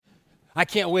I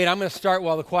can't wait. I'm going to start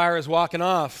while the choir is walking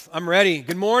off. I'm ready.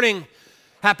 Good morning.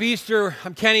 Happy Easter.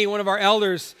 I'm Kenny, one of our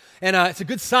elders. And it's a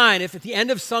good sign if at the end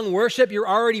of sung worship, you're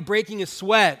already breaking a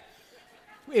sweat.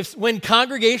 When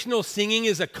congregational singing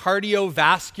is a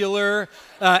cardiovascular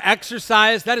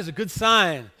exercise, that is a good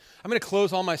sign. I'm going to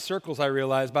close all my circles, I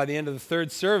realize, by the end of the third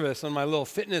service on my little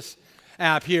fitness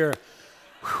app here.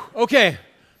 Whew. Okay.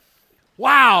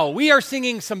 Wow, we are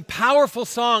singing some powerful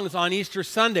songs on Easter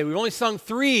Sunday. We've only sung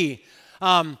 3.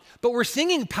 But we're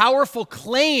singing powerful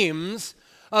claims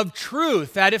of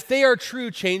truth, that if they are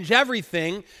true, change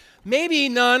everything. Maybe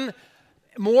none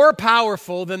more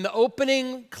powerful than the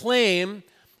opening claim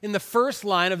in the first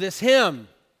line of this hymn.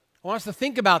 I want us to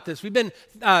think about this. We've been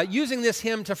using this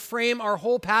hymn to frame our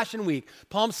whole Passion Week,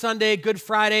 Palm Sunday, Good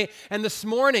Friday, and this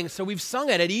morning. So we've sung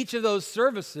it at each of those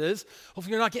services.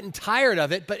 Hopefully you're not getting tired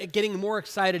of it, but getting more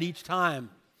excited each time.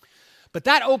 But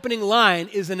that opening line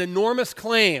is an enormous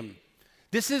claim.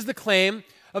 This is the claim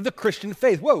of the Christian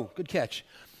faith. Whoa, good catch.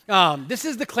 This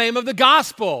is the claim of the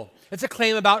gospel. It's a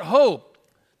claim about hope.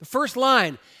 The first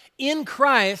line, in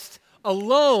Christ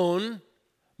alone,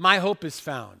 my hope is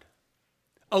found.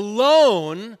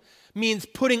 Alone means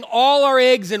putting all our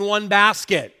eggs in one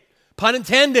basket, pun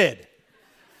intended.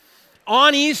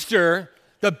 On Easter,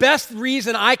 the best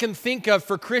reason I can think of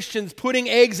for Christians putting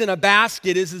eggs in a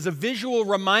basket is as a visual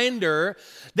reminder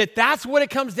that that's what it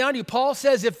comes down to. Paul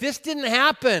says if this didn't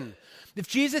happen, if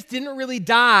Jesus didn't really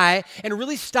die and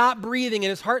really stop breathing and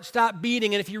his heart stopped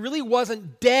beating, and if he really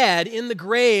wasn't dead in the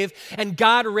grave and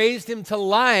God raised him to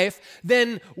life,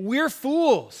 then we're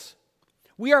fools.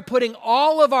 We are putting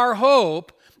all of our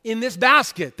hope in this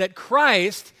basket that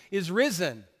Christ is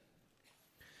risen.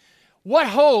 What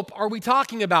hope are we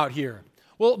talking about here?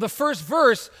 Well, the first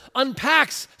verse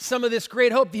unpacks some of this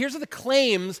great hope. Here's the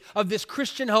claims of this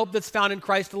Christian hope that's found in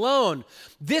Christ alone.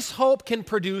 This hope can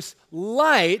produce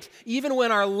light even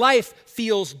when our life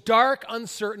feels dark,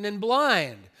 uncertain, and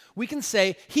blind. We can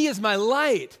say, He is my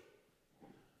light.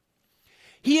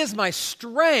 He is my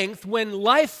strength when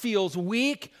life feels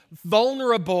weak,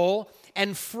 vulnerable,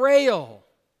 and frail.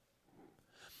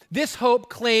 This hope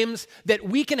claims that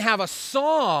we can have a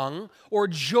song or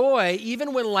joy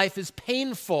even when life is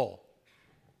painful.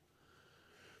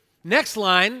 Next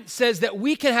line says that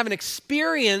we can have an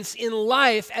experience in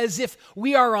life as if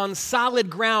we are on solid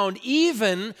ground,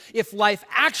 even if life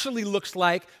actually looks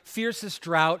like fiercest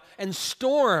drought and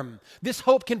storm. This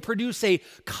hope can produce a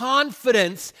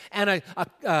confidence and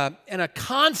a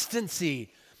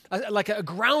constancy, like a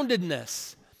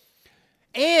groundedness.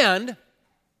 And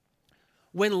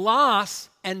when loss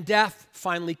and death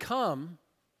finally come,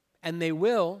 and they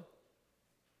will,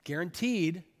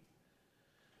 guaranteed,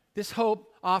 this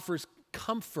hope offers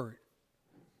comfort.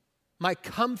 My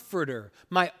comforter,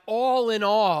 my all in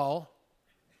all,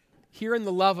 here in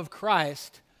the love of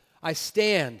Christ, I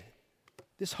stand.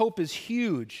 This hope is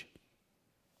huge.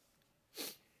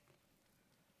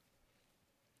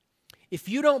 If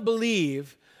you don't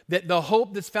believe that the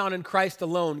hope that's found in Christ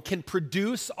alone can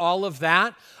produce all of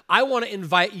that, I want to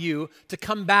invite you to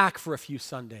come back for a few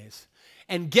Sundays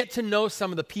and get to know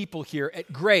some of the people here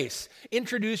at Grace.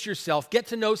 Introduce yourself, get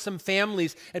to know some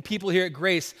families and people here at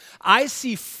Grace. I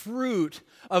see fruit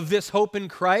of this hope in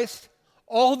Christ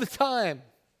all the time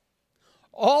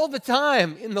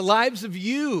in the lives of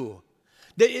you.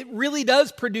 That it really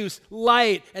does produce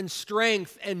light and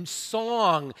strength and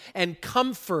song and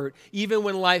comfort even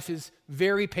when life is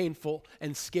very painful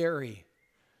and scary.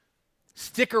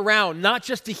 Stick around, not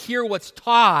just to hear what's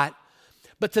taught,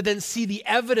 but to then see the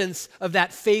evidence of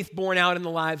that faith born out in the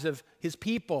lives of his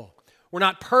people. We're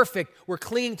not perfect. We're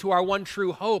clinging to our one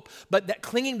true hope, but that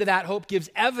clinging to that hope gives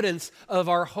evidence of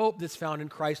our hope that's found in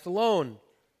Christ alone.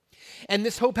 And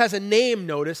this hope has a name,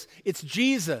 notice. It's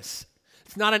Jesus.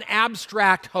 It's not an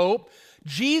abstract hope.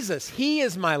 Jesus, He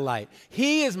is my light.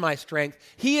 He is my strength.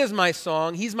 He is my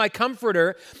song. He's my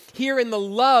comforter. Here in the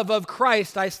love of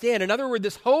Christ I stand. In other words,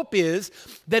 this hope is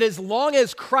that as long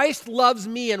as Christ loves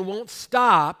me and won't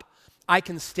stop, I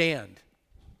can stand.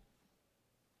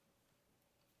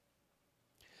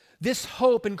 This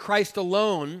hope in Christ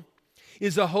alone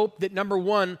is a hope that, number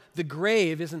one, the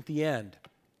grave isn't the end.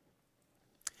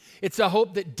 It's a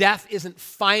hope that death isn't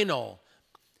final.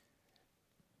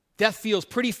 Death feels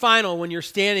pretty final when you're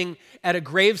standing at a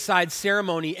graveside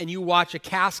ceremony and you watch a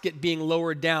casket being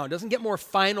lowered down. It doesn't get more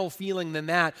final feeling than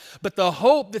that. But the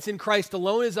hope that's in Christ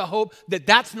alone is a hope that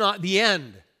that's not the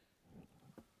end.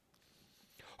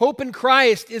 Hope in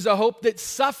Christ is a hope that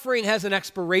suffering has an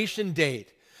expiration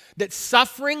date. That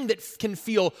suffering that can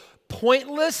feel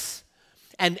pointless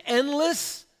and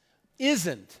endless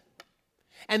isn't.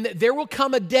 And that there will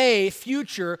come a day,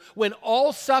 future, when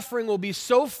all suffering will be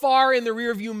so far in the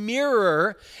rearview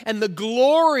mirror, and the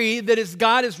glory that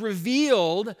God has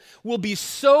revealed will be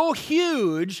so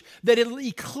huge that it'll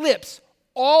eclipse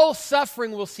all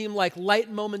suffering, will seem like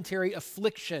light momentary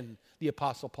affliction, the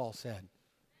Apostle Paul said.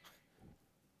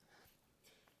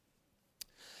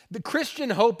 The Christian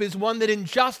hope is one that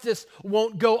injustice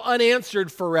won't go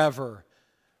unanswered forever.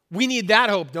 We need that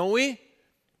hope, don't we?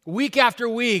 Week after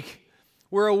week,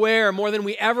 we're aware more than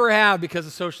we ever have because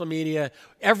of social media.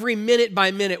 Every minute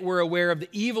by minute, we're aware of the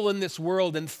evil in this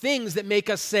world and things that make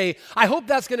us say, I hope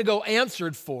that's going to go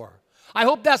answered for. I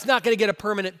hope that's not going to get a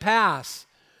permanent pass.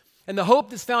 And the hope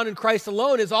that's found in Christ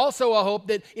alone is also a hope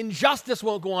that injustice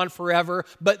won't go on forever,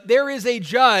 but there is a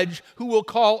judge who will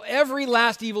call every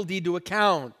last evil deed to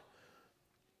account.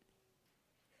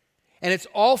 And it's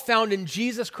all found in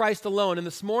Jesus Christ alone. And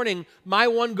this morning, my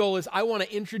one goal is I want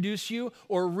to introduce you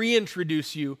or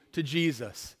reintroduce you to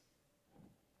Jesus.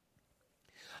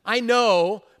 I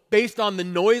know, based on the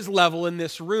noise level in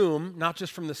this room, not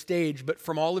just from the stage, but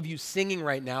from all of you singing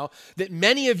right now, that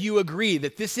many of you agree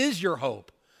that this is your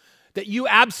hope, that you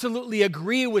absolutely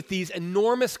agree with these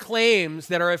enormous claims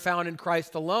that are found in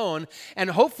Christ alone.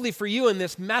 And hopefully for you in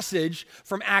this message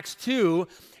from Acts 2,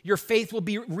 your faith will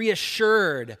be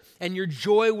reassured and your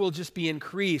joy will just be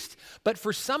increased. But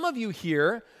for some of you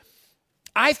here,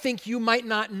 I think you might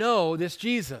not know this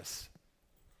Jesus.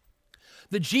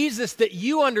 The Jesus that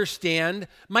you understand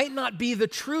might not be the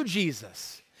true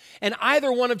Jesus. And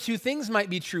either one of two things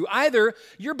might be true. Either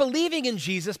you're believing in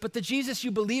Jesus, but the Jesus you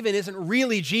believe in isn't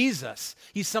really Jesus.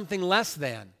 He's something less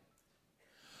than.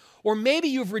 Or maybe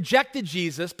you've rejected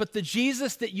Jesus, but the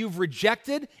Jesus that you've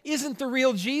rejected isn't the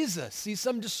real Jesus. He's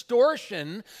some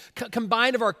distortion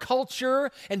combined of our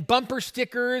culture and bumper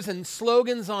stickers and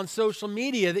slogans on social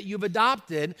media that you've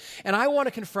adopted. And I want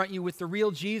to confront you with the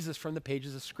real Jesus from the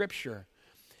pages of Scripture.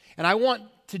 And I want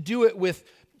to do it with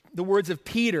the words of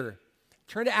Peter.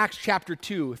 Turn to Acts chapter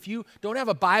 2. If you don't have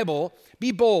a Bible,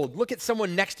 be bold. Look at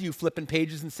someone next to you flipping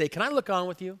pages and say, can I look on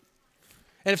with you?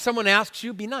 And if someone asks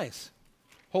you, be nice.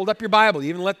 Hold up your Bible,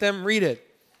 even let them read it.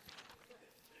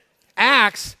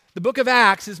 Acts, the book of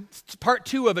Acts, is part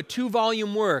 2 of a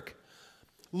 2-volume work.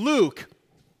 Luke,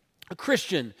 a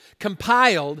Christian,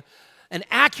 compiled an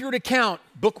accurate account,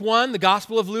 book 1, the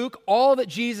Gospel of Luke, all that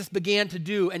Jesus began to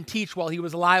do and teach while he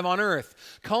was alive on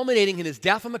earth, culminating in his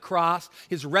death on the cross,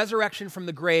 his resurrection from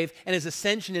the grave, and his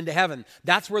ascension into heaven.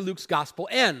 That's where Luke's Gospel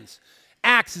ends.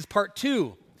 Acts is part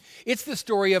 2. It's the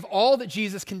story of all that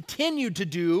Jesus continued to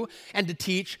do and to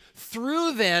teach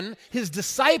through then his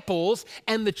disciples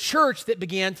and the church that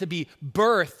began to be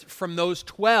birthed from those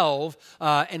 12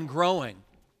 and growing.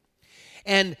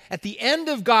 And at the end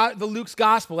of the Luke's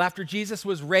gospel, after Jesus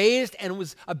was raised and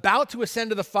was about to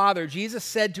ascend to the Father, Jesus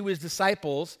said to his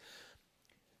disciples,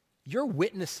 "You're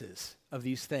witnesses of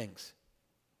these things.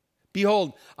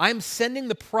 Behold, I am sending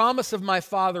the promise of my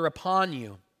Father upon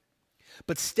you.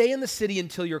 But stay in the city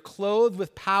until you're clothed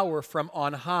with power from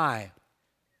on high."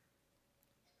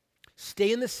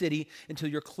 Stay in the city until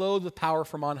you're clothed with power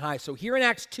from on high. So here in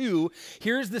Acts 2,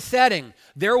 here's the setting.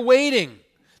 They're waiting.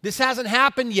 This hasn't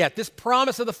happened yet. This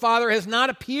promise of the Father has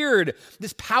not appeared.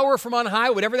 This power from on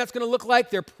high, whatever that's going to look like,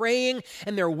 they're praying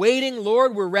and they're waiting.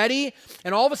 Lord, we're ready.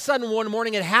 And all of a sudden, one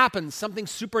morning it happens, something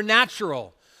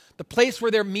supernatural. The place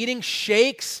where they're meeting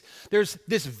shakes. There's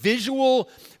this visual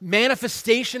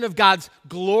manifestation of God's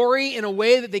glory in a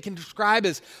way that they can describe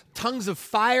as tongues of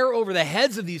fire over the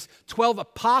heads of these 12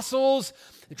 apostles.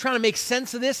 They're trying to make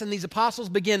sense of this, and these apostles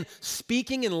begin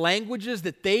speaking in languages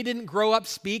that they didn't grow up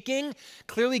speaking.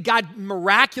 Clearly, God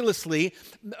miraculously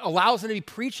allows them to be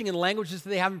preaching in languages that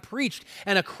they haven't preached.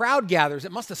 And a crowd gathers.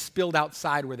 It must have spilled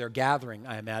outside where they're gathering,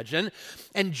 I imagine.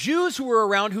 And Jews who were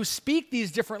around who speak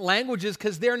these different languages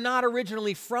because they're not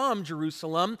originally from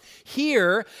Jerusalem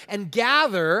hear and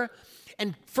gather.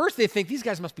 And first they think these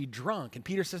guys must be drunk. And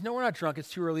Peter says, no, we're not drunk. It's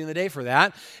too early in the day for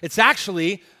that. It's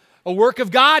actually a work of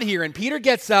God here. And Peter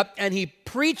gets up and he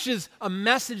preaches a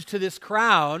message to this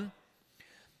crowd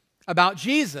about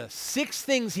Jesus. 6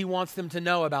 things he wants them to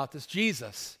know about this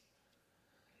Jesus.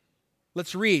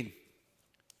 Let's read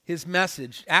his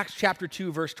message. Acts chapter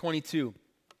 2, verse 22.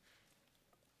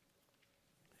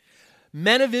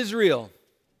 Men of Israel,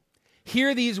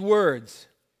 hear these words.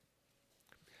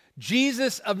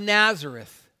 Jesus of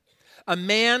Nazareth, a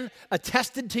man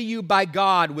attested to you by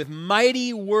God with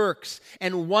mighty works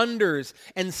and wonders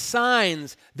and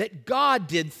signs that God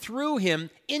did through him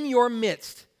in your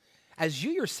midst, as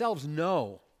you yourselves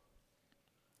know.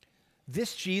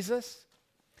 This Jesus,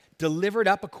 delivered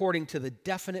up according to the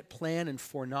definite plan and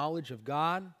foreknowledge of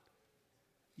God,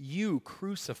 you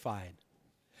crucified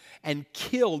and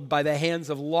killed by the hands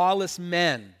of lawless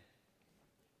men.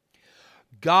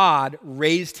 God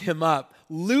raised him up,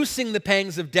 loosing the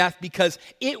pangs of death because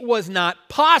it was not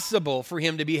possible for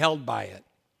him to be held by it.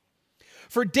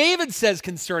 For David says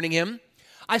concerning him,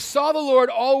 I saw the Lord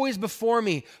always before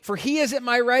me, for he is at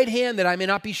my right hand that I may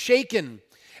not be shaken.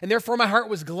 And therefore my heart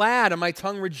was glad and my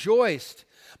tongue rejoiced.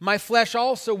 My flesh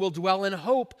also will dwell in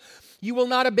hope. You will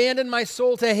not abandon my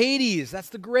soul to Hades, that's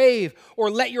the grave, or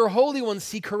let your Holy One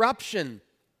see corruption.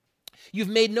 You've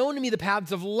made known to me the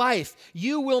paths of life.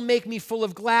 You will make me full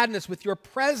of gladness with your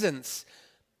presence.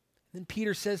 Then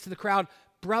Peter says to the crowd,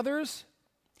 brothers,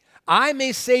 I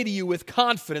may say to you with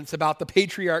confidence about the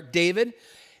patriarch David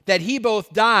that he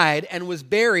both died and was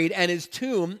buried, and his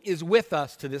tomb is with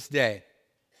us to this day.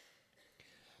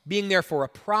 Being therefore a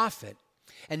prophet,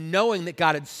 and knowing that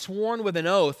God had sworn with an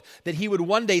oath that he would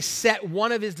one day set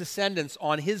one of his descendants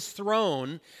on his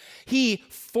throne, he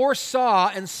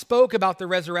foresaw and spoke about the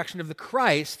resurrection of the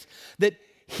Christ, that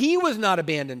he was not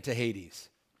abandoned to Hades,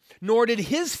 nor did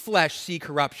his flesh see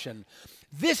corruption.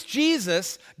 This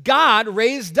Jesus God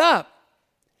raised up,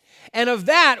 and of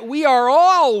that we are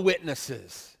all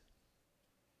witnesses.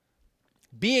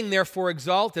 Being therefore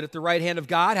exalted at the right hand of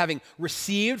God, having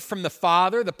received from the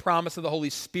Father the promise of the Holy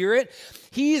Spirit,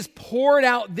 he has poured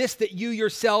out this that you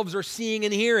yourselves are seeing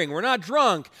and hearing. We're not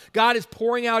drunk. God is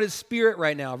pouring out his Spirit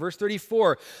right now. Verse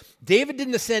 34, David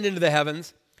didn't ascend into the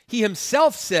heavens. He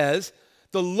himself says,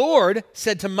 the Lord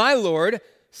said to my Lord,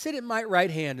 sit at my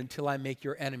right hand until I make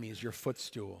your enemies your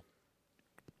footstool.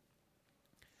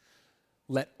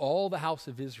 Let all the house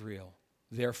of Israel,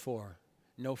 therefore,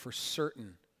 know for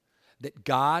certain that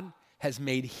God has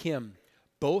made him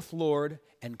both Lord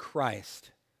and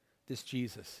Christ, this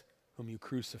Jesus whom you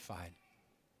crucified.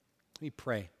 Let me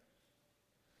pray.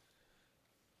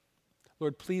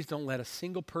 Lord, please don't let a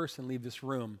single person leave this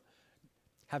room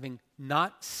having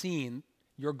not seen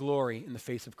your glory in the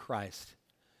face of Christ,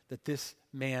 that this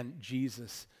man,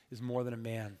 Jesus, is more than a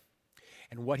man,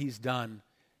 and what he's done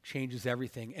changes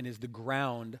everything and is the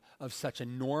ground of such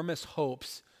enormous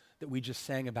hopes that we just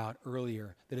sang about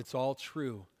earlier, that it's all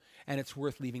true and it's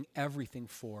worth leaving everything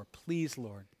for. Please,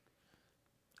 Lord,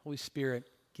 Holy Spirit,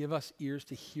 give us ears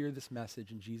to hear this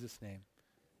message in Jesus' name.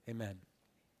 Amen.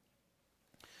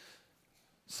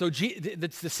 So the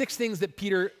 6 things that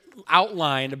Peter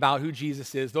outlined about who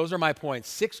Jesus is, those are my points.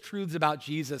 6 truths about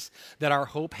Jesus that our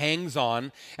hope hangs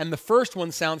on. And the first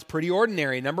one sounds pretty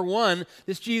ordinary. Number 1,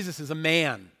 this Jesus is a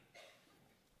man.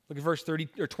 Look at verse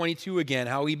 22 again,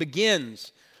 how he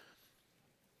begins.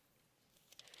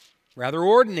 Rather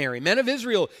ordinary. Men of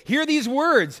Israel, hear these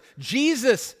words.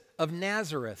 Jesus of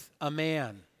Nazareth, a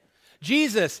man.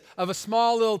 Jesus of a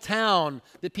small little town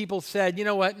that people said, you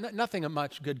know what, nothing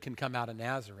much good can come out of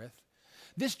Nazareth.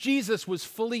 This Jesus was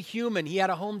fully human. He had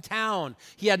a hometown.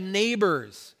 He had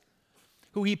neighbors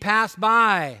who he passed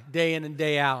by day in and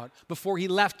day out before he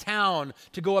left town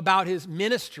to go about his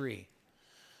ministry.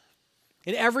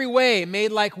 In every way,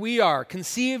 made like we are,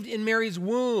 conceived in Mary's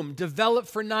womb, developed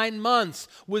for 9 months,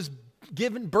 was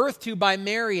given birth to by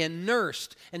Mary and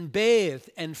nursed and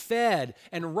bathed and fed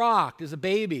and rocked as a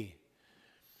baby.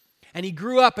 And he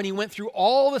grew up and he went through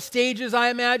all the stages, I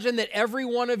imagine, that every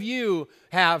one of you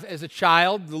have as a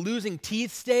child. The losing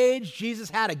teeth stage. Jesus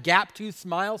had a gap tooth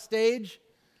smile stage.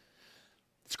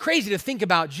 It's crazy to think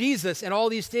about Jesus and all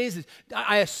these stages.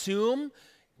 I assume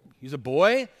he was a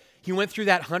boy. He went through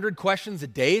that 100 questions a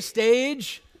day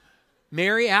stage.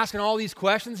 Mary asking all these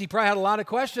questions. He probably had a lot of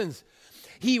questions.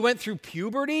 He went through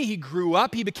puberty. He grew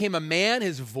up. He became a man.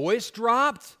 His voice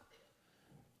dropped.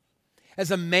 As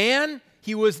a man,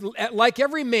 he was like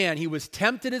every man. He was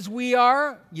tempted as we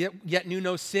are, yet knew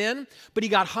no sin. But he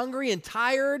got hungry and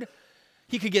tired.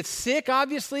 He could get sick,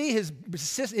 obviously.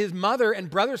 His mother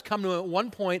and brothers come to him at one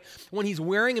point when he's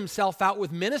wearing himself out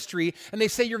with ministry, and they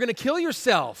say, you're going to kill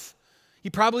yourself. He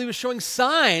probably was showing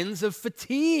signs of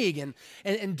fatigue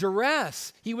and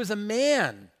duress. He was a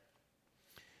man.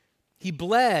 He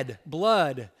bled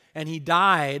blood, and he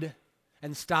died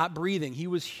and stopped breathing. He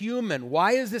was human.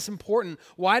 Why is this important?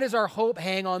 Why does our hope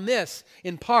hang on this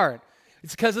in part?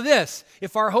 It's because of this.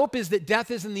 If our hope is that death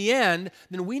is in the end,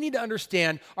 then we need to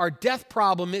understand our death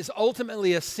problem is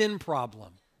ultimately a sin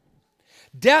problem.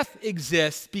 Death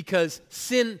exists because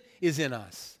sin is in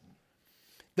us.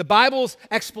 The Bible's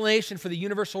explanation for the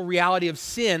universal reality of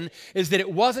sin is that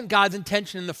it wasn't God's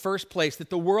intention in the first place, that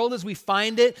the world as we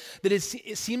find it, that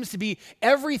it seems to be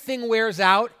everything wears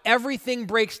out, everything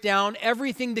breaks down,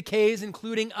 everything decays,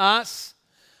 including us.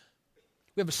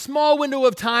 We have a small window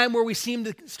of time where we seem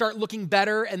to start looking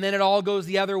better, and then it all goes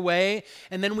the other way,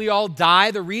 and then we all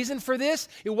die. The reason for this,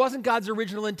 it wasn't God's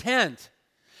original intent.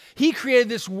 He created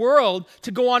this world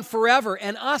to go on forever,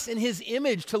 and us in his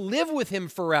image to live with him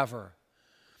forever.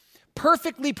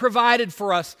 Perfectly provided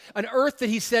for us an earth that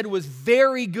he said was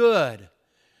very good.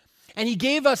 And he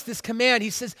gave us this command. He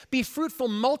says, be fruitful,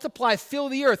 multiply, fill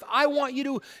the earth. I want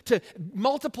you to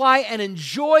multiply and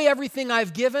enjoy everything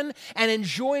I've given and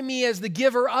enjoy me as the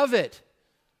giver of it.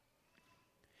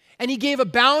 And he gave a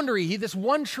boundary. This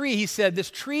one tree, he said,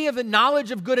 this tree of the knowledge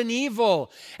of good and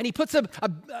evil. And he puts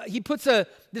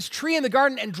this tree in the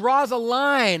garden and draws a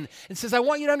line and says, I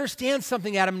want you to understand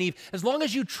something, Adam and Eve. As long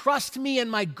as you trust me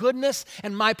and my goodness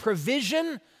and my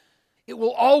provision, it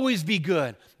will always be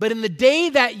good. But in the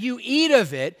day that you eat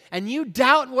of it and you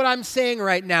doubt what I'm saying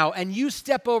right now and you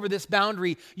step over this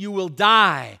boundary, you will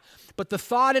die. But the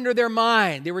thought entered their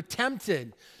mind. They were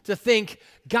tempted to think,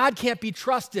 God can't be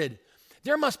trusted.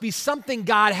 There must be something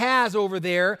God has over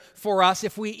there for us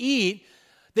if we eat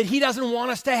that he doesn't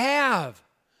want us to have.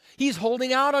 He's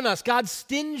holding out on us. God's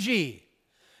stingy.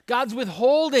 God's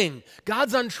withholding.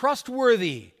 God's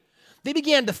untrustworthy. They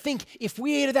began to think if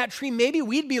we ate of that tree, maybe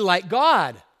we'd be like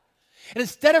God. And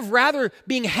instead of rather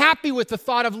being happy with the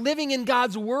thought of living in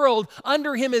God's world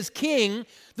under him as king,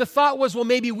 the thought was, well,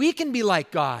 maybe we can be like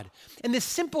God. And this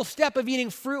simple step of eating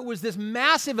fruit was this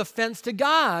massive offense to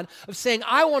God of saying,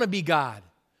 I want to be God.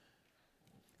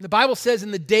 The Bible says in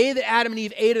the day that Adam and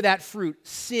Eve ate of that fruit,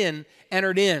 sin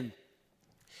entered in.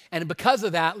 And because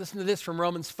of that, listen to this from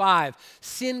Romans 5,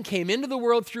 sin came into the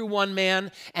world through one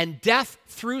man, and death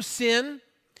through sin.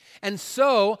 And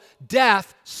so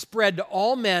death spread to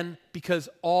all men because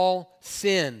all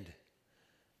sinned.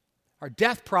 Our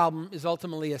death problem is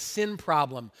ultimately a sin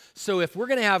problem. So if we're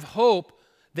going to have hope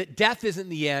that death isn't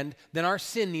the end, then our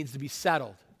sin needs to be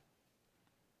settled.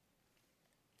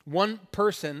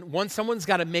 Someone's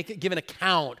got to give an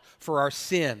account for our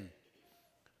sin.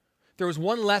 There was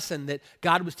one lesson that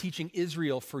God was teaching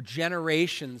Israel for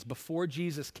generations before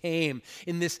Jesus came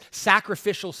in this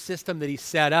sacrificial system that he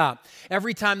set up.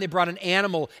 Every time they brought an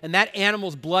animal and that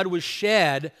animal's blood was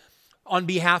shed on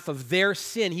behalf of their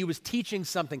sin, he was teaching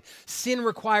something. Sin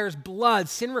requires blood.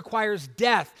 Sin requires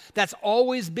death. That's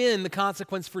always been the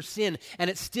consequence for sin,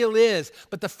 and it still is.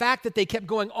 But the fact that they kept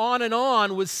going on and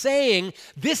on was saying,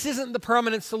 this isn't the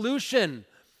permanent solution.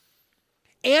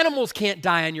 Animals can't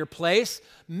die in your place.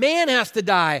 Man has to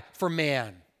die for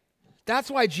man. That's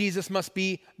why Jesus must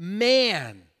be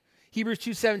man. Hebrews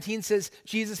 2:17 says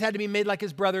Jesus had to be made like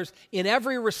his brothers in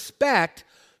every respect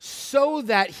so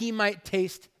that he might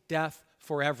taste death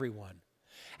for everyone.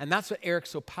 And that's what Eric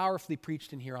so powerfully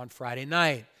preached in here on Friday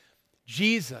night.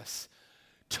 Jesus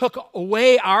took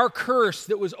away our curse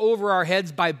that was over our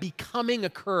heads by becoming a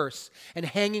curse and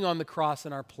hanging on the cross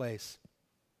in our place.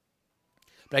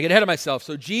 But I get ahead of myself.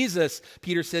 So Jesus,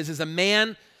 Peter says, is a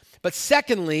man. But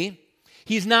secondly,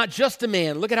 he's not just a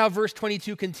man. Look at how verse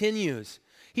 22 continues.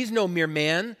 He's no mere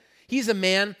man. He's a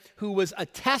man who was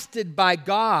attested by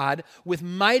God with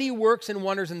mighty works and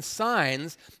wonders and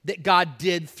signs that God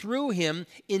did through him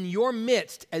in your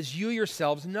midst, as you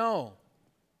yourselves know.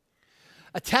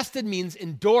 Attested means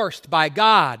endorsed by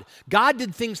God. God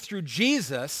did things through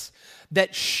Jesus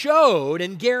that showed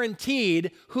and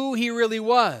guaranteed who he really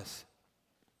was.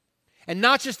 And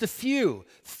not just a few,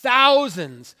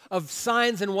 thousands of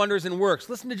signs and wonders and works.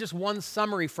 Listen to just one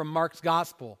summary from Mark's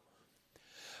gospel.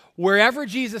 Wherever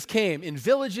Jesus came, in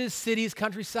villages, cities,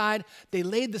 countryside, they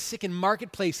laid the sick in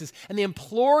marketplaces, and they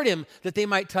implored him that they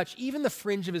might touch even the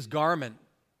fringe of his garment.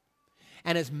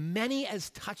 And as many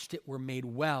as touched it were made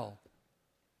well.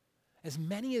 As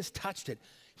many as touched it.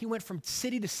 He went from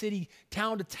city to city,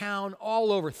 town to town,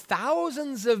 all over.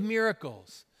 Thousands of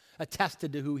miracles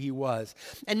attested to who he was.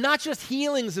 And not just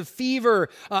healings of fever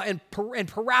and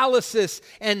paralysis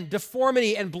and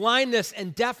deformity and blindness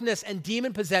and deafness and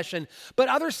demon possession, but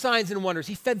other signs and wonders.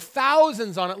 He fed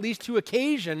thousands on at least 2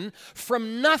 occasions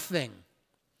from nothing.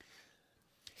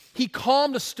 He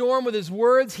calmed a storm with his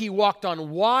words. He walked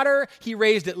on water. He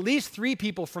raised at least 3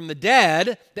 people from the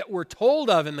dead that we're told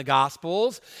of in the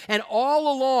Gospels. And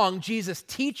all along, Jesus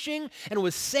teaching and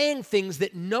was saying things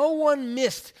that no one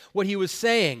missed what he was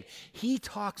saying. He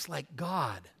talks like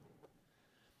God.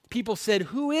 People said,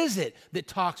 who is it that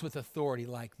talks with authority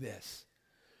like this?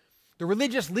 The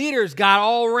religious leaders got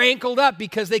all rankled up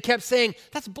because they kept saying,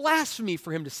 that's blasphemy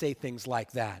for him to say things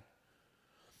like that.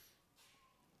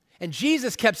 And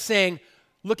Jesus kept saying,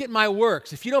 look at my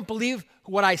works. If you don't believe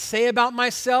what I say about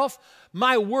myself,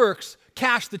 my works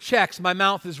cash the checks my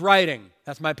mouth is writing.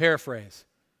 That's my paraphrase.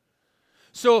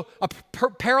 So a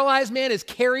paralyzed man is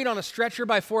carried on a stretcher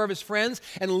by 4 of his friends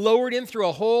and lowered in through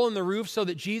a hole in the roof so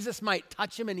that Jesus might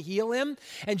touch him and heal him.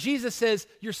 And Jesus says,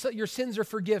 your sins are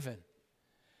forgiven.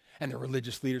 And the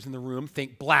religious leaders in the room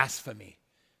think blasphemy.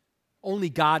 Only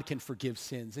God can forgive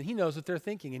sins. And he knows what they're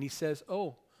thinking. And he says,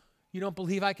 oh, you don't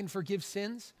believe I can forgive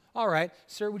sins? All right,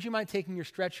 sir, would you mind taking your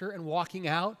stretcher and walking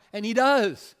out? And he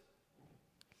does.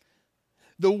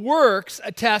 The works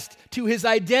attest to his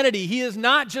identity. He is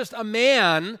not just a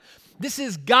man. This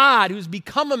is God who's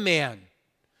become a man.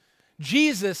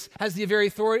 Jesus has the very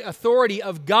authority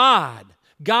of God.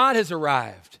 God has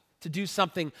arrived to do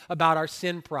something about our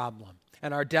sin problem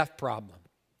and our death problem.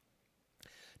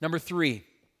 Number 3,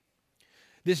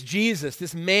 this Jesus,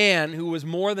 this man who was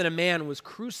more than a man, was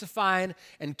crucified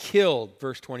and killed.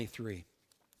 Verse 23.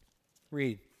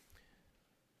 Read.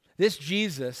 This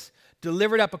Jesus,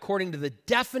 delivered up according to the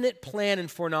definite plan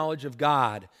and foreknowledge of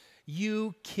God,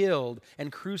 you killed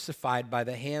and crucified by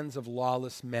the hands of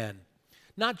lawless men.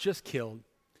 Not just killed,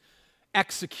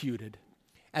 executed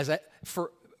as a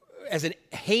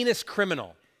heinous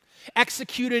criminal.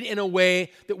 Executed in a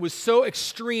way that was so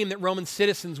extreme that Roman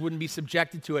citizens wouldn't be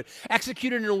subjected to it.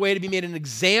 Executed in a way to be made an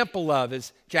example of,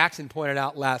 as Jackson pointed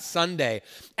out last Sunday.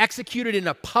 Executed in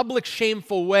a public,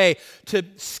 shameful way to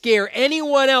scare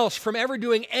anyone else from ever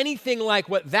doing anything like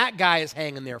what that guy is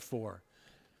hanging there for.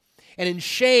 And in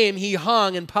shame, he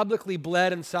hung and publicly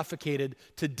bled and suffocated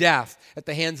to death at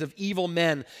the hands of evil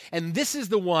men. And this is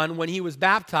the one, when he was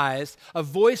baptized, a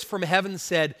voice from heaven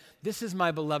said, "This is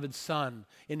my beloved Son,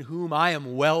 in whom I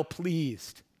am well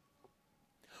pleased."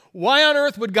 Why on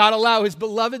earth would God allow his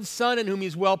beloved Son, in whom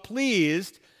he's well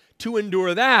pleased, to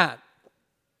endure that?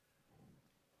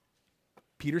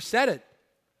 Peter said it.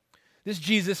 This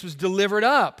Jesus was delivered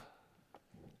up,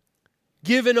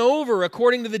 given over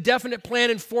according to the definite plan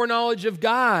and foreknowledge of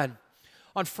God.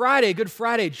 On Friday, Good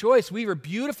Friday, Joyce Weaver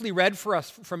beautifully read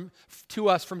to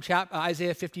us from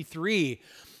Isaiah 53.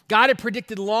 God had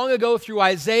predicted long ago through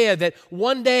Isaiah that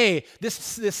one day this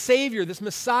Savior, this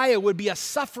Messiah, would be a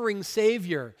suffering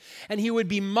Savior. And he would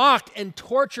be mocked and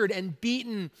tortured and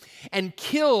beaten and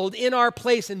killed in our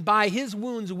place. And by his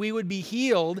wounds we would be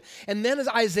healed. And then, as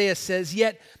Isaiah says,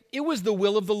 yet it was the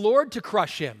will of the Lord to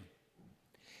crush him.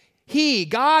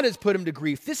 God has put him to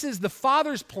grief. This is the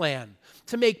Father's plan,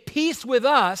 to make peace with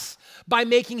us by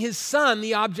making his Son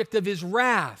the object of his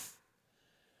wrath.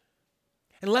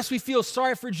 Unless we feel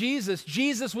sorry for Jesus,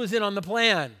 Jesus was in on the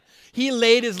plan. He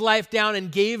laid his life down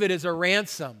and gave it as a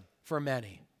ransom for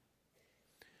many.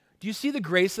 Do you see the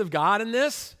grace of God in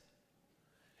this?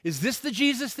 Is this the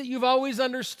Jesus that you've always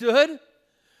understood?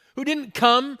 Who didn't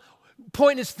come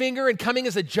pointing his finger and coming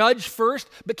as a judge first,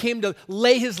 but came to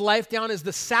lay his life down as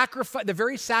the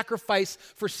very sacrifice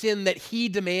for sin that he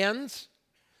demands,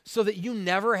 so that you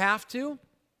never have to?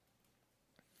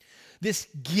 This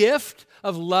gift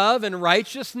of love and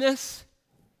righteousness,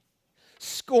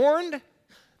 scorned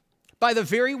by the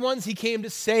very ones he came to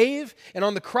save, and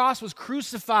on the cross was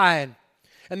crucified,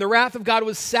 and the wrath of God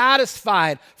was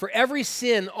satisfied, for every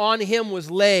sin on him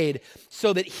was laid,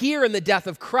 so that here in the death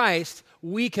of Christ,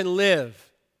 we can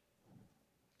live.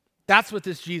 That's what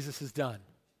this Jesus has done.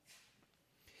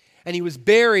 And he was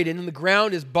buried, and in the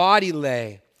ground his body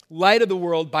lay, light of the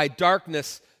world by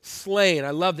darkness slain.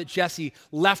 I love that Jesse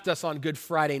left us on Good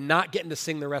Friday not getting to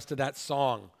sing the rest of that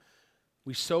song.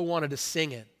 We so wanted to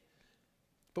sing it.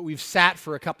 But we've sat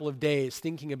for a couple of days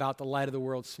thinking about the light of the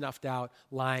world snuffed out,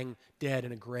 lying dead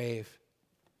in a grave.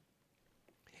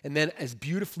 And then, as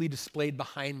beautifully displayed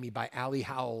behind me by Allie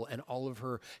Howell and all of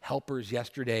her helpers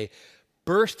yesterday,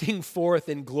 bursting forth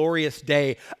in glorious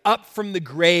day, up from the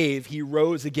grave he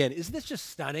rose again. Isn't this just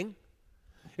stunning?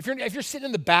 If you're sitting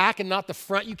in the back and not the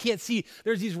front, you can't see.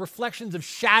 There's these reflections of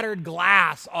shattered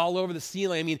glass all over the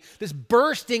ceiling. I mean, this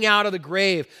bursting out of the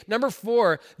grave. Number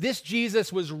 4, this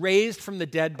Jesus was raised from the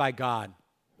dead by God.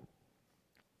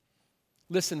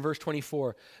 Listen, verse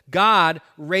 24. God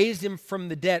raised him from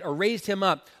the dead, or raised him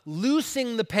up,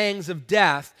 loosing the pangs of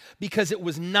death, because it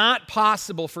was not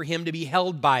possible for him to be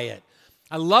held by it.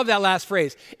 I love that last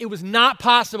phrase. It was not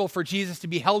possible for Jesus to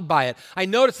be held by it. I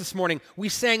noticed this morning we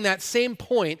sang that same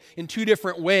point in 2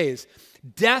 different ways.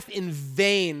 Death in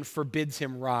vain forbids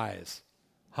him rise.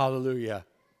 Hallelujah.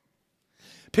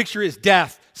 Picture is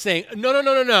death saying,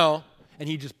 no, and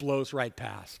he just blows right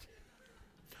past.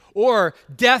 Or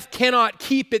death cannot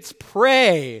keep its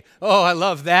prey. Oh, I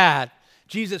love that.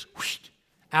 Jesus, whoosh,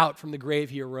 out from the grave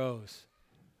he arose.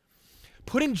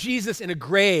 Putting Jesus in a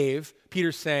grave,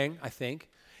 Peter's saying, I think,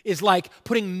 is like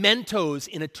putting Mentos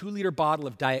in a 2-liter bottle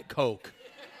of Diet Coke.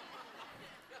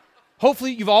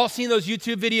 Hopefully you've all seen those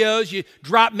YouTube videos. You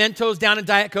drop Mentos down in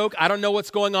Diet Coke. I don't know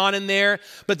what's going on in there.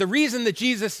 But the reason that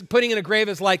Jesus putting in a grave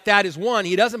is like that is, one,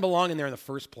 he doesn't belong in there in the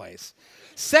first place.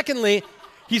 Secondly,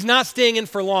 he's not staying in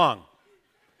for long.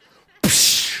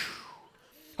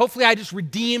 Hopefully I just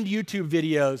redeemed YouTube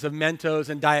videos of Mentos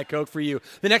and Diet Coke for you.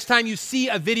 The next time you see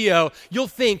a video, you'll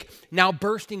think, now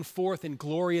bursting forth in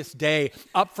glorious day,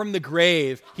 up from the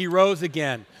grave, he rose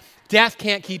again. Death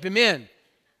can't keep him in.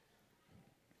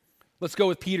 Let's go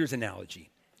with Peter's analogy.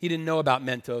 He didn't know about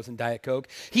Mentos and Diet Coke.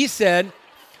 He said,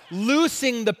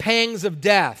 loosing the pangs of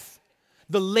death,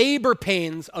 the labor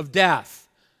pains of death,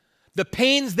 the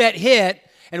pains that hit,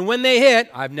 and when they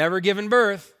hit, I've never given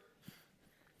birth,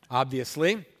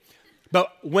 obviously,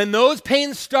 but when those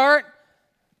pains start,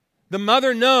 the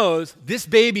mother knows this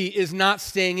baby is not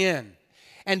staying in.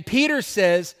 And Peter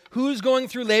says, who's going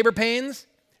through labor pains?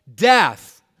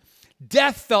 Death.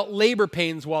 Death felt labor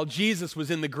pains while Jesus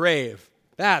was in the grave.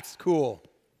 That's cool.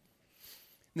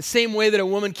 In the same way that a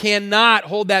woman cannot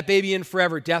hold that baby in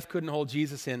forever, death couldn't hold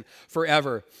Jesus in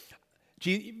forever.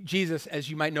 Jesus,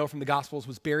 as you might know from the Gospels,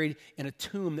 was buried in a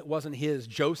tomb that wasn't his.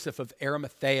 Joseph of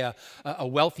Arimathea, a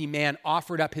wealthy man,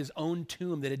 offered up his own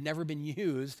tomb that had never been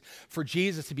used for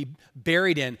Jesus to be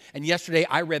buried in. And yesterday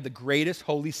I read the greatest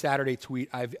Holy Saturday tweet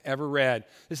I've ever read.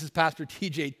 This is Pastor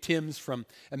T.J. Timms from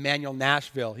Emmanuel,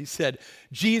 Nashville. He said,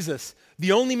 Jesus,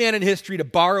 the only man in history to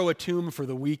borrow a tomb for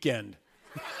the weekend.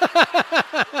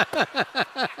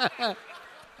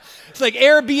 It's like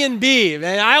Airbnb,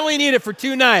 man. I only need it for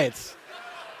 2 nights.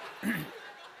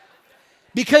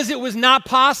 Because it was not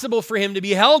possible for him to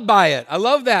be held by it. I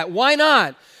love that. Why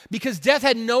not? Because death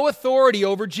had no authority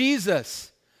over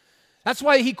Jesus. That's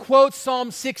why he quotes Psalm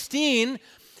 16.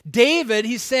 David,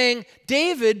 he's saying,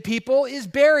 David, people, is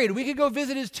buried. We could go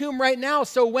visit his tomb right now.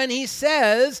 So when he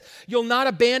says, you'll not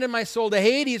abandon my soul to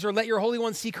Hades or let your Holy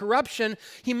One see corruption,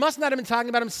 he must not have been talking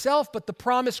about himself, but the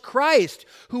promised Christ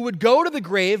who would go to the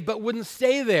grave but wouldn't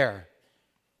stay there.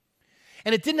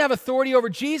 And it didn't have authority over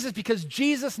Jesus because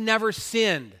Jesus never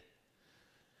sinned.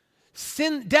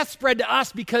 Death spread to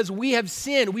us because we have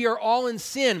sinned. We are all in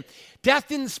sin. Death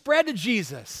didn't spread to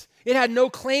Jesus. It had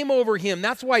no claim over him.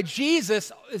 That's why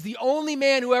Jesus is the only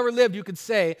man who ever lived who could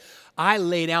say, I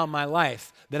lay down my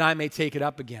life that I may take it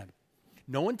up again.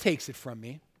 No one takes it from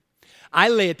me. I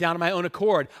lay it down on my own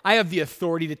accord. I have the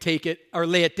authority to take it or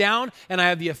lay it down, and I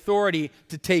have the authority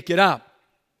to take it up.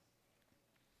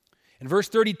 In verse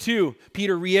 32,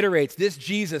 Peter reiterates, this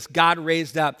Jesus God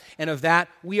raised up, and of that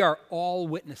we are all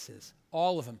witnesses,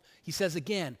 all of them. He says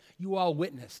again, you all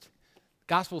witnessed.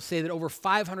 Gospels say that over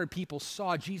 500 people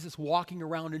saw Jesus walking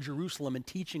around in Jerusalem and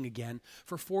teaching again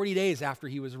for 40 days after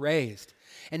he was raised.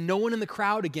 And no one in the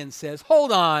crowd again says,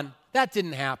 hold on, that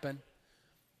didn't happen.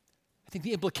 I think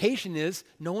the implication is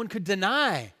no one could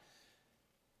deny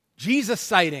Jesus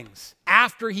sightings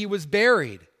after he was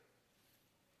buried.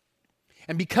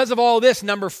 And because of all this,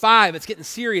 number 5, it's getting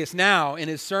serious now in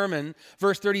his sermon,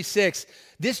 verse 36,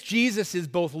 this Jesus is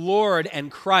both Lord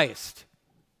and Christ.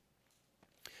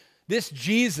 This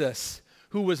Jesus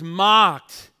who was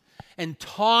mocked and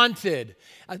taunted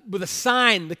with a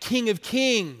sign, the King of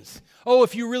Kings. Oh,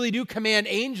 if you really do command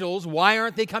angels, why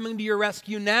aren't they coming to your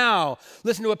rescue now?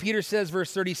 Listen to what Peter says,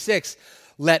 verse 36.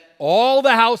 Let all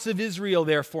the house of Israel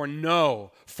therefore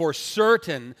know for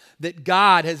certain that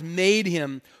God has made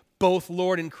him both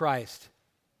Lord and Christ,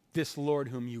 this Lord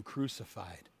whom you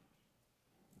crucified.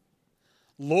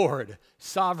 Lord,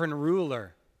 sovereign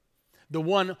ruler, the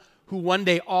one who one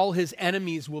day all his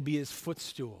enemies will be his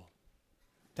footstool.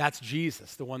 That's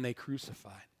Jesus, the one they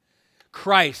crucified.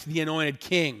 Christ, the anointed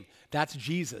king, that's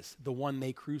Jesus, the one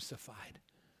they crucified.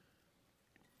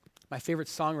 My favorite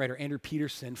songwriter, Andrew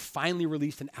Peterson, finally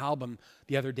released an album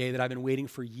the other day that I've been waiting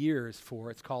for years for.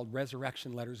 It's called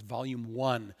Resurrection Letters Volume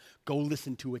 1. Go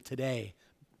listen to it today.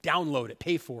 Download it,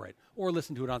 pay for it, or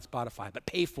listen to it on Spotify, but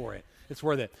pay for it. It's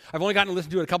worth it. I've only gotten to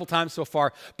listen to it a couple times so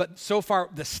far, but so far,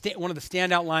 one of the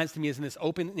standout lines to me is in this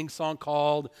opening song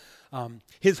called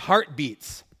His Heart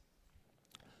Beats.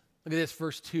 Look at this,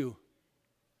 verse 2.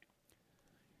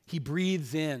 He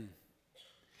breathes in.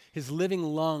 His living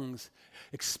lungs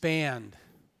expand.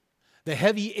 The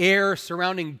heavy air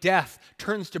surrounding death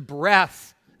turns to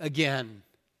breath again.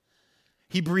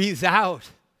 He breathes out.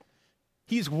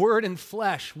 He's word and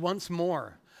flesh once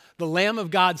more. The Lamb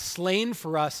of God slain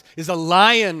for us is a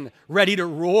lion ready to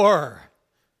roar.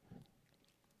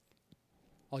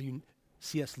 All you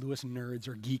C.S. Lewis nerds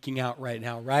are geeking out right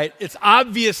now, right? It's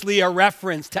obviously a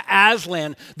reference to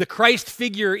Aslan, the Christ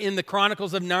figure in the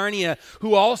Chronicles of Narnia,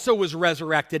 who also was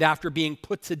resurrected after being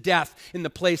put to death in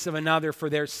the place of another for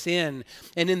their sin.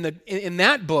 And in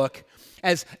that book,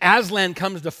 As Aslan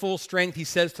comes to full strength, he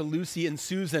says to Lucy and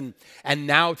Susan, and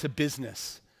now to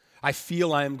business. I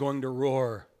feel I am going to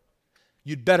roar.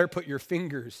 You'd better put your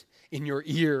fingers in your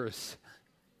ears.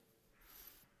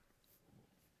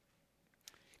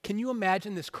 Can you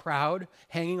imagine this crowd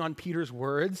hanging on Peter's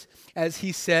words as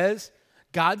he says,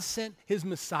 God sent his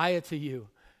Messiah to you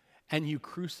and you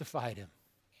crucified him?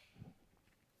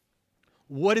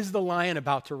 What is the lion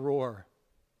about to roar?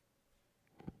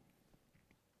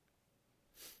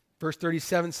 Verse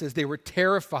 37 says they were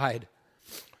terrified.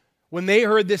 When they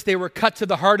heard this, they were cut to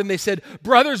the heart and they said,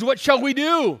 brothers, what shall we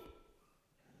do?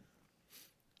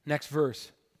 Next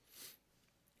verse.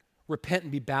 Repent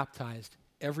and be baptized,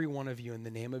 every one of you, in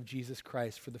the name of Jesus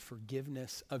Christ for the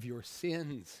forgiveness of your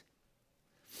sins.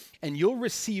 And you'll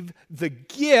receive the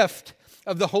gift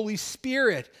of the Holy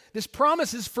Spirit. This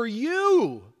promise is for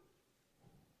you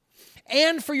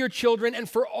and for your children and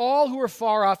for all who are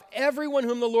far off, everyone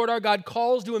whom the Lord our God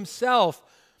calls to himself.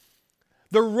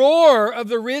 The roar of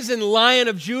the risen Lion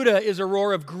of Judah is a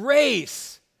roar of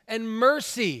grace and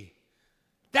mercy.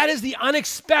 That is the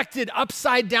unexpected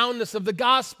upside downness of the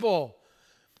gospel.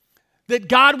 That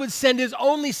God would send his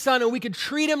only son and we could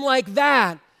treat him like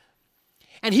that.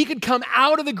 And he could come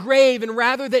out of the grave and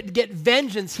rather than get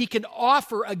vengeance, he could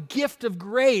offer a gift of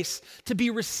grace to be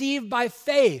received by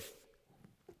faith.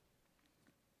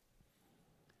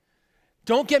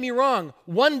 Don't get me wrong.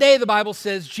 One day the Bible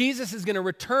says Jesus is going to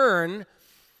return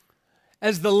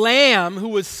as the Lamb who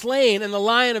was slain and the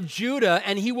Lion of Judah,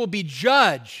 and he will be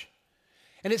judge.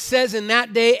 And it says in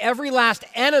that day, every last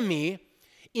enemy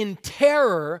in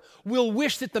terror will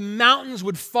wish that the mountains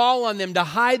would fall on them to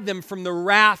hide them from the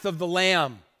wrath of the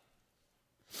Lamb.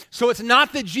 So it's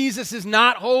not that Jesus is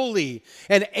not holy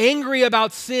and angry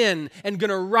about sin and going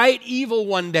to right evil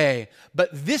one day. But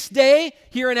this day,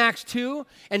 here in Acts 2,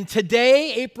 and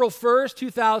today, April 1st,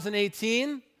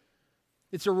 2018,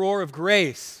 it's a roar of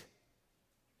grace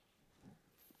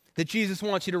that Jesus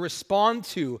wants you to respond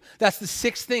to. That's the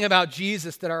sixth thing about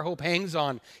Jesus that our hope hangs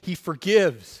on. He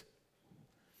forgives.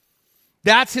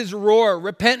 That's his roar.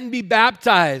 Repent and be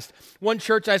baptized. One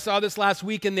church, I saw this last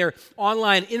week in their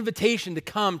online invitation to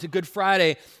come to Good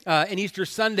Friday and Easter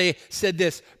Sunday said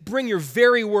this: bring your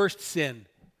very worst sin.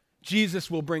 Jesus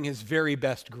will bring his very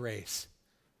best grace.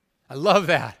 I love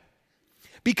that.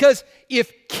 Because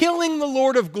if killing the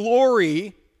Lord of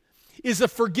glory is a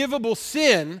forgivable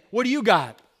sin, what do you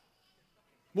got?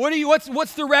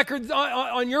 What's the record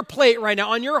on your plate right now,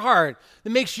 on your heart,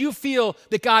 that makes you feel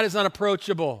that God is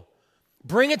unapproachable?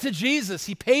 Bring it to Jesus.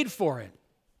 He paid for it.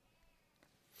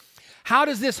 How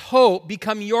does this hope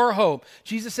become your hope?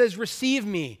 Jesus says, receive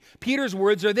me. Peter's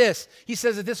words are this. He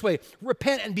says it this way: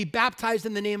 repent and be baptized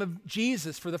in the name of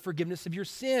Jesus for the forgiveness of your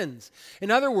sins.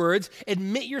 In other words,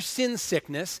 admit your sin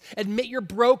sickness, admit your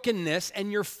brokenness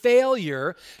and your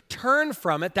failure, turn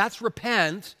from it, that's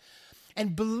repent,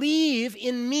 and believe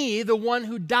in me, the one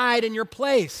who died in your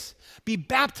place. Be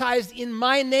baptized in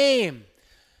my name.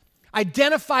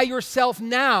 Identify yourself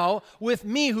now with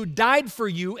me who died for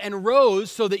you and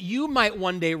rose so that you might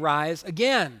one day rise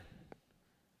again.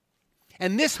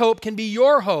 And this hope can be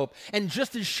your hope. And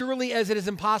just as surely as it is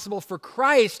impossible for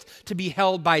Christ to be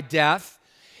held by death,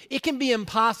 it can be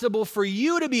impossible for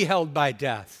you to be held by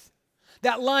death.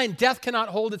 That line, death cannot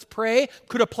hold its prey,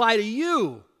 could apply to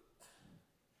you.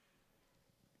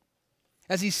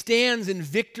 As he stands in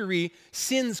victory,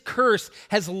 sin's curse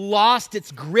has lost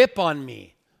its grip on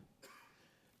me.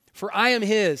 For I am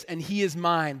his and he is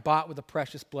mine, bought with the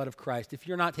precious blood of Christ. If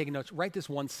you're not taking notes, write this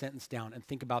one sentence down and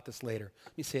think about this later.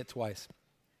 Let me say it twice.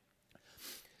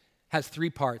 Has three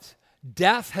parts.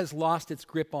 Death has lost its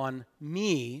grip on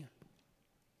me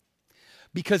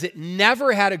because it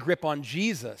never had a grip on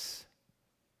Jesus,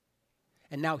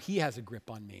 and now he has a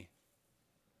grip on me.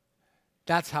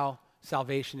 That's how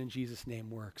salvation in Jesus'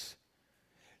 name works.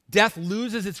 Death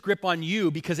loses its grip on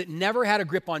you because it never had a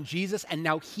grip on Jesus, and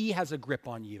now he has a grip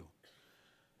on you.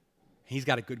 He's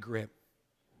got a good grip.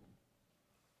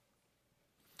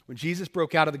 When Jesus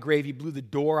broke out of the grave, he blew the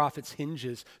door off its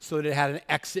hinges so that it had an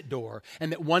exit door,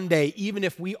 and that one day, even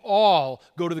if we all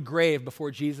go to the grave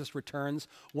before Jesus returns,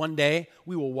 one day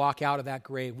we will walk out of that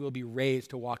grave. We'll be raised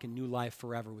to walk in new life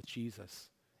forever with Jesus.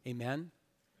 Amen?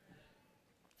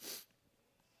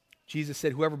 Jesus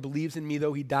said, whoever believes in me,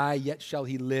 though he die, yet shall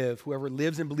he live. Whoever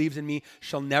lives and believes in me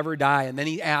shall never die. And then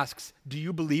he asks, do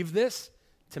you believe this?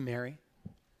 To Mary.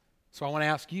 So I want to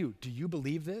ask you, do you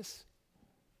believe this?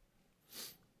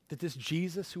 That this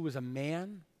Jesus, who was a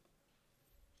man,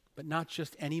 but not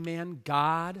just any man,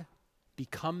 God,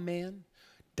 become man,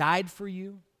 died for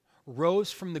you,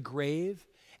 rose from the grave,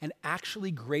 and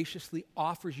actually graciously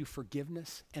offers you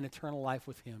forgiveness and eternal life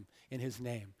with him in his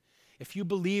name. If you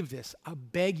believe this, I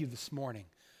beg you this morning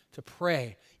to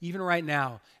pray, even right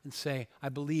now, and say, I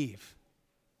believe.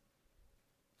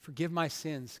 Forgive my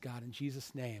sins, God, in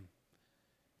Jesus' name.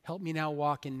 Help me now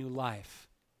walk in new life.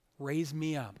 Raise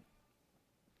me up.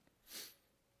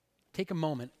 Take a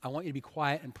moment. I want you to be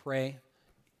quiet and pray.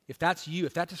 If that's you,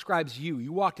 if that describes you,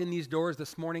 you walked in these doors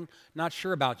this morning, not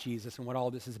sure about Jesus and what all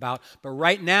this is about, but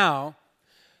right now,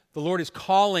 the Lord is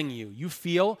calling you. You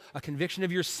feel a conviction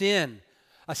of your sin,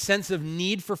 a sense of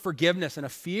need for forgiveness and a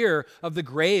fear of the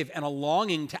grave and a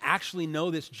longing to actually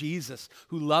know this Jesus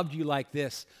who loved you like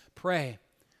this. Pray.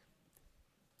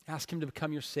 Ask him to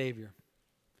become your Savior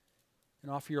and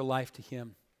offer your life to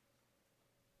him.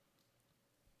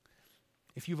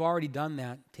 If you've already done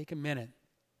that, take a minute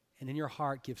and in your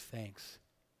heart give thanks.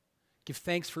 Give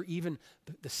thanks for even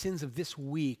the sins of this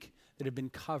week that have been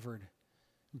covered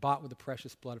and bought with the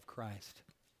precious blood of Christ.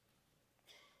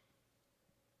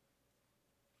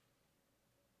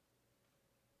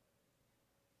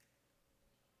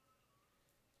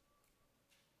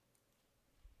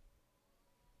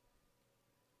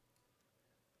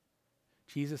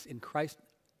 Jesus, in Christ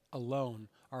alone,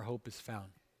 our hope is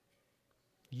found.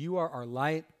 You are our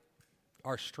light,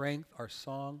 our strength, our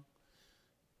song.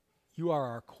 You are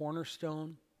our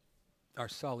cornerstone, our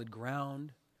solid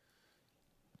ground.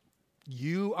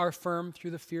 You are firm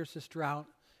through the fiercest drought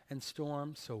and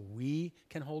storm, so we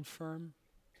can hold firm.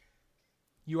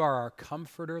 You are our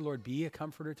comforter. Lord, be a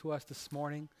comforter to us this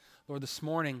morning. Lord, this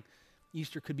morning,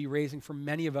 Easter could be raising for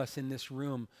many of us in this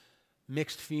room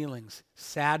mixed feelings,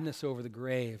 sadness over the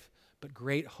grave, but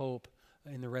great hope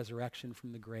in the resurrection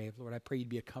from the grave. Lord, I pray you'd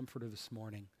be a comforter this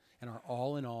morning and our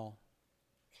all in all,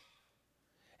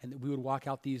 and that we would walk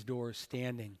out these doors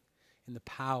standing in the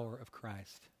power of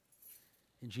Christ.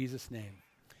 In Jesus' name,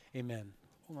 amen.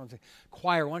 Hold on a second.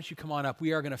 Choir, why don't you come on up?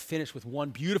 We are going to finish with one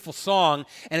beautiful song,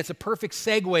 and it's a perfect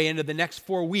segue into the next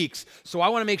 4 weeks. So I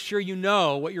want to make sure you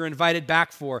know what you're invited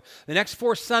back for. The next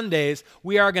 4 Sundays,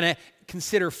 we are going to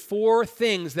consider 4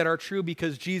 things that are true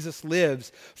because Jesus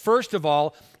lives. First of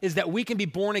all is that we can be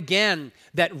born again,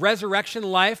 that resurrection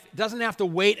life doesn't have to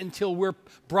wait until we're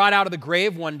brought out of the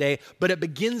grave one day, but it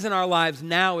begins in our lives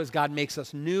now as God makes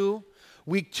us new.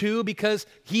 Week 2, because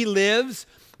he lives,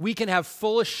 we can have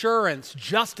full assurance,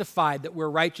 justified that we're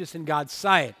righteous in God's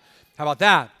sight. How about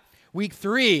that? Week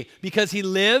 3, because he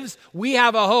lives, we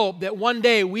have a hope that one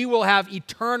day we will have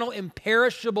eternal,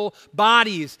 imperishable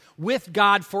bodies with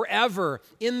God forever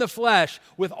in the flesh,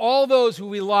 with all those who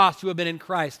we lost who have been in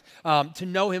Christ, to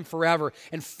know him forever.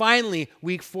 And finally,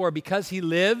 week 4, because he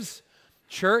lives,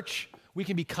 church, we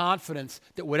can be confident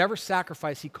that whatever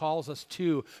sacrifice he calls us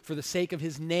to for the sake of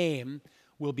his name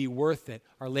will be worth it.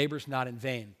 Our labor's not in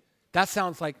vain. That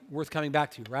sounds like worth coming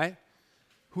back to, right?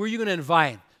 Who are you going to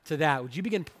invite to that? Would you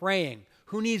begin praying?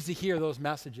 Who needs to hear those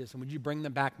messages? And would you bring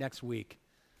them back next week?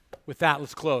 With that,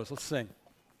 let's close. Let's sing.